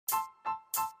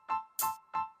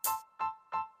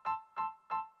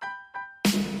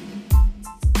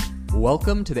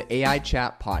Welcome to the AI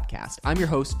Chat Podcast. I'm your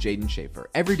host, Jaden Schaefer.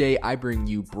 Every day, I bring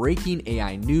you breaking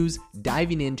AI news,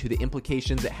 diving into the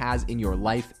implications it has in your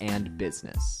life and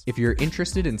business. If you're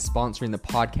interested in sponsoring the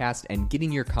podcast and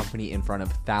getting your company in front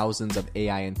of thousands of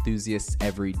AI enthusiasts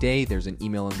every day, there's an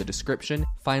email in the description.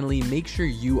 Finally, make sure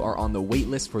you are on the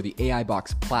waitlist for the AI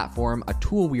Box platform, a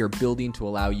tool we are building to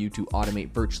allow you to automate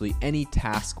virtually any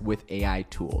task with AI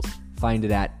tools. Find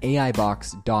it at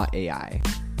aibox.ai.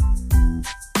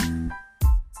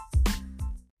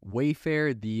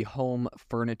 Wayfair, the home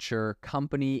furniture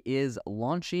company, is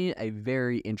launching a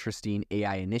very interesting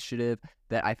AI initiative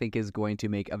that I think is going to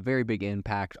make a very big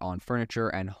impact on furniture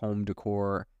and home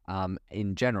decor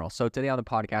in general. So today on the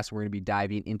podcast, we're going to be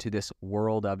diving into this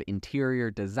world of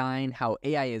interior design, how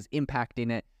AI is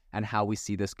impacting it, and how we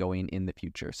see this going in the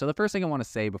future. So the first thing I want to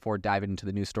say before diving into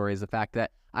the news story is the fact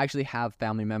that I actually have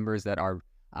family members that are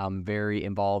very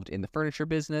involved in the furniture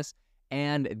business,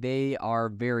 and they are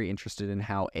very interested in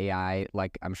how AI,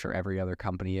 like I'm sure every other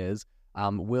company is,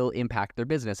 will impact their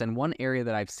business. And one area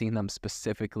that I've seen them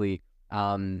specifically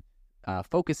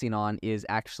focusing on is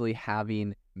actually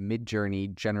having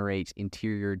Midjourney generate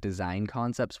interior design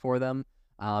concepts for them.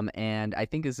 And I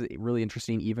think is really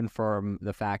interesting, even from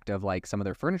the fact of like some of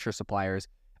their furniture suppliers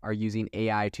are using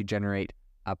AI to generate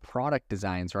product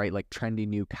designs, right? Like trendy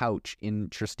new couch,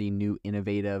 interesting new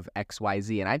innovative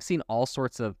XYZ. And I've seen all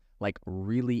sorts of like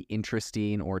really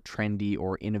interesting or trendy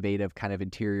or innovative kind of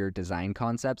interior design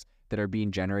concepts that are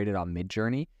being generated on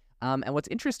Midjourney. And what's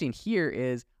interesting here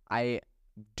is I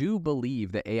do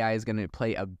believe that AI is going to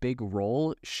play a big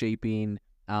role shaping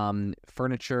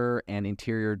furniture and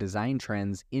interior design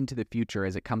trends into the future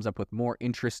as it comes up with more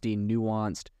interesting,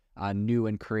 nuanced, new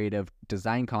and creative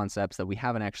design concepts that we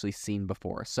haven't actually seen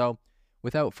before. So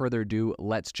without further ado,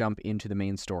 let's jump into the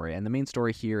main story. And the main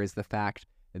story here is the fact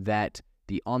that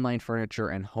the online furniture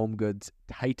and home goods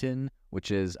titan,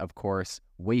 which is, of course,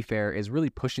 Wayfair, is really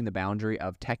pushing the boundary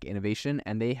of tech innovation,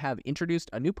 and they have introduced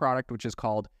a new product which is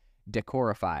called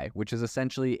Decorify, which is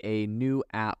essentially a new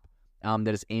app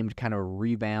that is aimed to kind of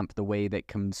revamp the way that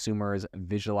consumers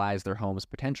visualize their home's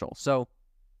potential. So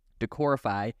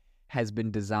Decorify has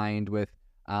been designed with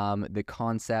the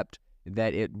concept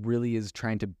that it really is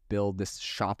trying to build this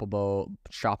shoppable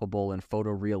and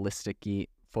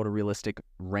photorealistic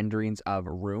renderings of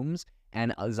rooms,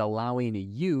 and is allowing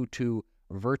you to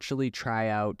virtually try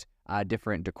out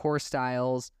different decor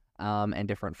styles and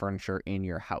different furniture in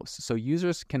your house. So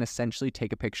users can essentially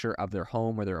take a picture of their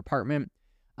home or their apartment,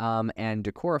 and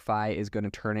Decorify is going to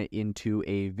turn it into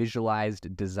a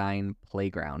visualized design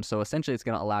playground. So essentially it's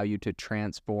going to allow you to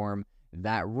transform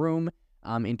that room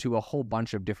into a whole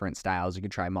bunch of different styles. You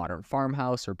can try modern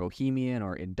farmhouse or bohemian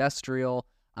or industrial.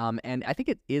 And I think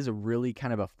it is a really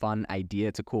kind of a fun idea.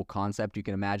 It's a cool concept. You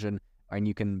can imagine and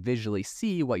you can visually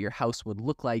see what your house would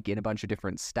look like in a bunch of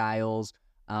different styles.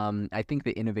 I think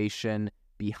the innovation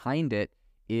behind it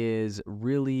is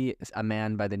really a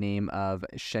man by the name of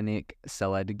Shenik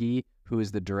Saledgi, who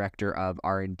is the director of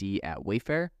R&D at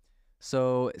Wayfair.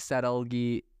 So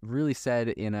Saledgi really said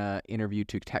in an interview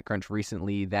to TechCrunch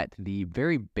recently that the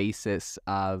very basis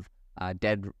of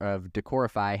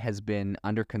Decorify has been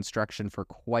under construction for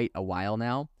quite a while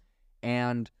now,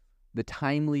 and the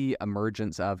timely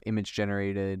emergence of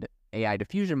image-generated AI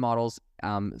diffusion models,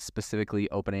 specifically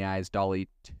OpenAI's DALL-E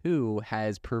 2,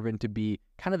 has proven to be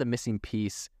kind of the missing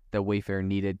piece that Wayfair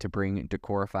needed to bring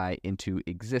Decorify into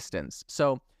existence.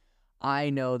 So I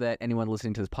know that anyone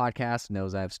listening to this podcast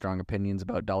knows I have strong opinions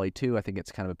about DALL-E 2. I think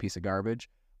it's kind of a piece of garbage,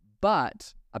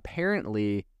 but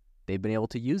apparently they've been able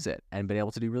to use it and been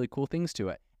able to do really cool things to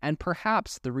it. And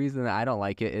perhaps the reason that I don't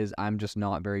like it is I'm just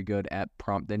not very good at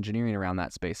prompt engineering around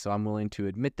that space. So I'm willing to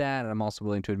admit that, and I'm also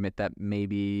willing to admit that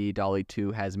maybe DALL-E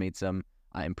 2 has made some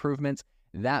improvements.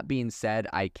 That being said,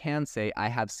 I can say I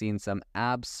have seen some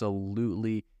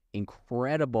absolutely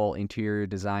incredible interior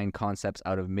design concepts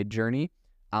out of Midjourney.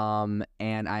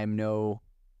 And I'm no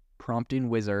prompting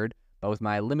wizard, but with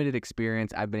my limited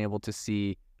experience, I've been able to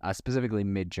see specifically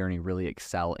Midjourney really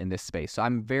excel in this space. So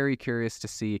I'm very curious to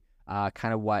see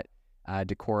kind of what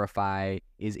Decorify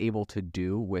is able to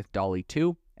do with DALL-E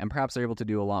 2, and perhaps they're able to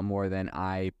do a lot more than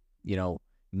I,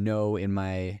 know in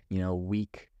my,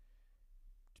 weak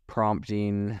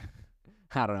prompting.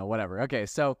 I don't know, whatever. Okay,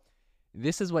 so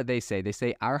this is what they say. They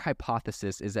say, our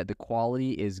hypothesis is that the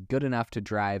quality is good enough to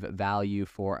drive value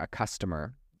for a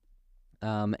customer.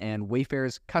 And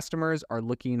Wayfair's customers are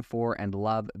looking for and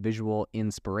love visual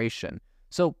inspiration.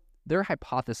 So their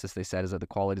hypothesis, they said, is that the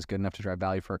quality is good enough to drive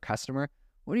value for a customer.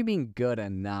 What do you mean good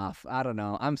enough? I don't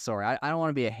know. I'm sorry. I don't want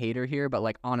to be a hater here, but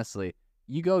like honestly,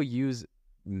 you go use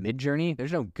Midjourney,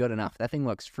 there's no good enough. That thing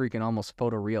looks freaking almost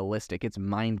photorealistic. It's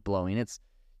mind-blowing. It's,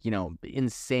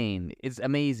 insane. It's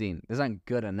amazing. There's not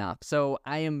good enough. So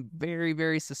I am very,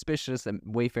 very suspicious that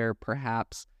Wayfair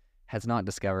perhaps has not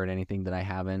discovered anything that I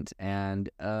haven't, and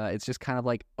it's just kind of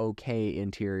like okay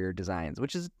interior designs,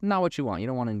 which is not what you want. You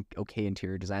don't want okay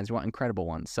interior designs. You want incredible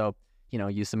ones. So,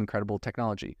 use some incredible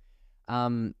technology.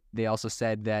 They also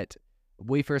said that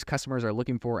Wayfair's customers are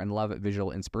looking for and love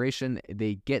visual inspiration.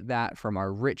 They get that from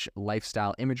our rich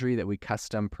lifestyle imagery that we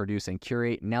custom produce and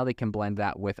curate. Now they can blend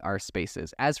that with our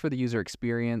spaces. As for the user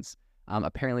experience,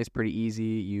 apparently it's pretty easy.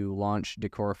 You launch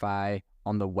Decorify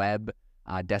on the web,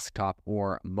 desktop,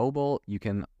 or mobile. You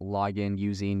can log in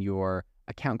using your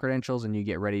account credentials and you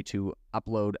get ready to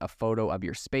upload a photo of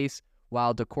your space.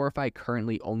 While Decorify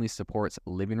currently only supports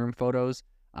living room photos,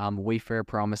 Wayfair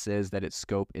promises that its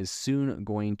scope is soon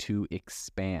going to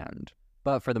expand.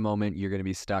 But for the moment, you're going to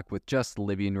be stuck with just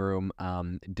living room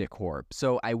decor.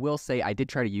 So I will say I did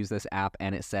try to use this app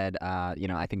and it said,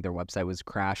 I think their website was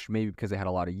crashed, maybe because they had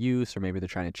a lot of use or maybe they're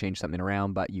trying to change something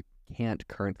around, but you can't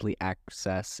currently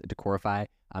access Decorify.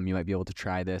 You might be able to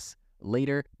try this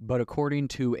later. But according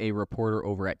to a reporter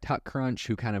over at TechCrunch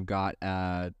who kind of got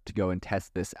to go and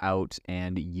test this out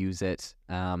and use it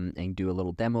and do a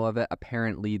little demo of it,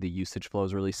 apparently the usage flow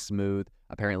is really smooth.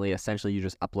 Apparently, essentially, you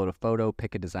just upload a photo,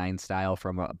 pick a design style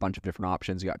from a bunch of different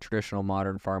options. You got traditional,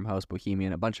 modern, farmhouse,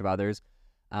 bohemian, a bunch of others.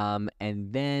 And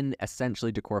then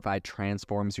essentially Decorify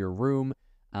transforms your room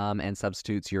and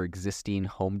substitutes your existing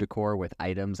home decor with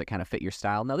items that kind of fit your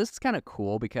style. Now, this is kind of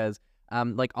cool because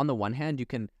on the one hand, you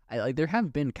can, there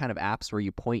have been kind of apps where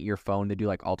you point your phone to do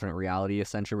like alternate reality,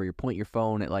 essentially, where you point your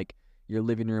phone at like your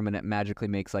living room and it magically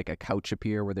makes like a couch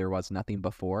appear where there was nothing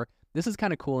before. This is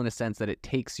kind of cool in a sense that it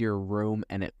takes your room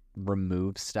and it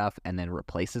removes stuff and then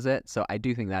replaces it. So I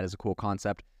do think that is a cool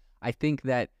concept. I think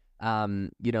that,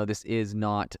 this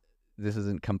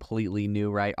isn't completely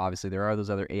new, right? Obviously, there are those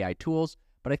other AI tools.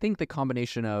 But I think the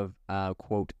combination of,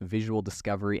 quote, visual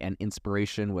discovery and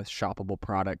inspiration with shoppable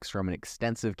products from an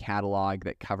extensive catalog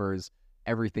that covers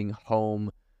everything home,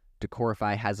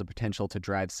 Decorify has the potential to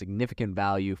drive significant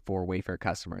value for Wayfair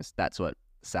customers. That's what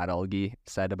Sadalgi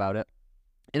said about it.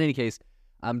 In any case,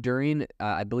 during,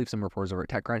 I believe some reporters over at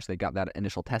TechCrunch, they got that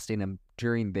initial testing, and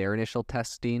during their initial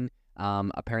testing,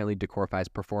 apparently Decorify's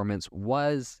performance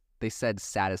was, they said,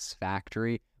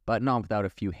 satisfactory, but not without a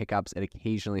few hiccups. It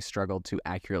occasionally struggled to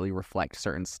accurately reflect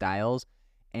certain styles,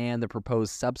 and the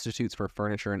proposed substitutes for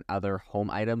furniture and other home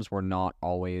items were not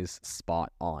always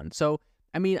spot on. So,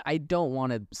 I mean, I don't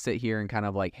want to sit here and kind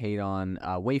of like hate on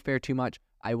Wayfair too much.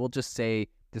 I will just say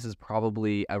this is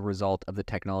probably a result of the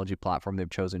technology platform they've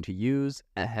chosen to use,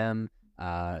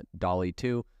 DALL-E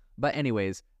 2. But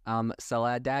anyways,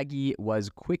 Saladagi was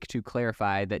quick to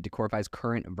clarify that Decorify's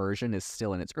current version is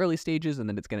still in its early stages and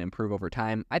that it's going to improve over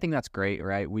time. I think that's great,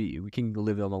 right? We can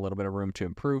live in a little bit of room to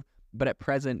improve. But at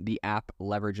present, the app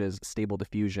leverages Stable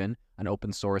Diffusion, an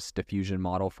open source diffusion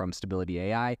model from Stability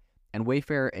AI, and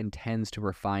Wayfair intends to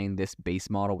refine this base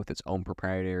model with its own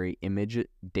proprietary image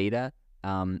data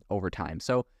over time.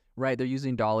 So, right, they're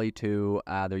using DALL-E 2,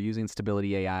 they're using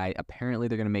Stability AI. Apparently,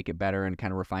 they're going to make it better and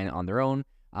kind of refine it on their own.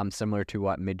 Similar to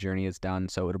what Midjourney has done,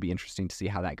 so it'll be interesting to see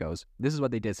how that goes. This is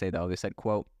what they did say, though. They said,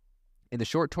 quote, "In the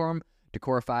short term,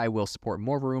 Decorify will support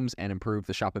more rooms and improve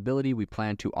the shoppability. We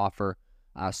plan to offer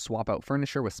swap-out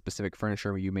furniture with specific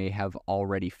furniture you may have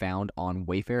already found on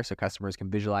Wayfair, so customers can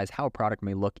visualize how a product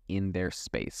may look in their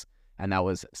space." And that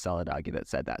was Saladagi that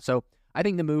said that. So I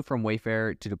think the move from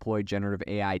Wayfair to deploy generative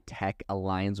AI tech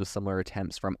aligns with similar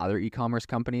attempts from other e-commerce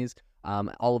companies.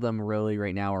 All of them really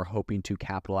right now are hoping to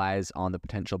capitalize on the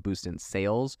potential boost in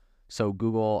sales. So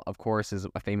Google, of course, is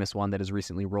a famous one that has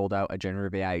recently rolled out a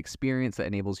generative AI experience that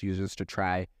enables users to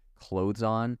try clothes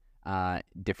on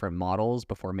different models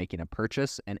before making a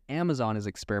purchase. And Amazon is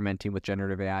experimenting with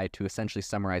generative AI to essentially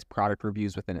summarize product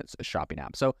reviews within its shopping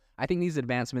app. So I think these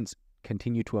advancements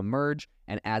continue to emerge,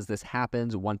 and as this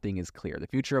happens, one thing is clear: the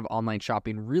future of online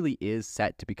shopping really is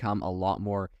set to become a lot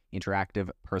more interactive,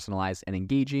 personalized, and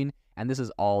engaging, and this is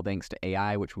all thanks to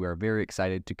AI, which we are very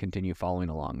excited to continue following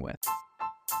along with.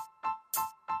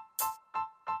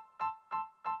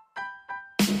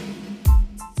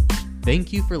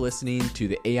 Thank you for listening to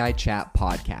the AI Chat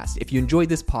podcast. If you enjoyed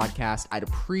this podcast, I'd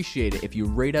appreciate it if you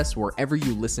rate us wherever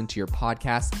you listen to your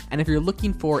podcast. And if you're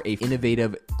looking for an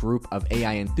innovative group of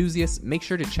AI enthusiasts, make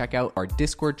sure to check out our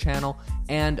Discord channel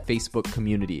and Facebook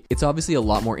community. It's obviously a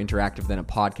lot more interactive than a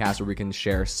podcast where we can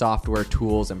share software,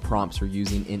 tools, and prompts we're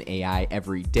using in AI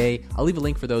every day. I'll leave a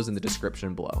link for those in the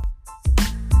description below.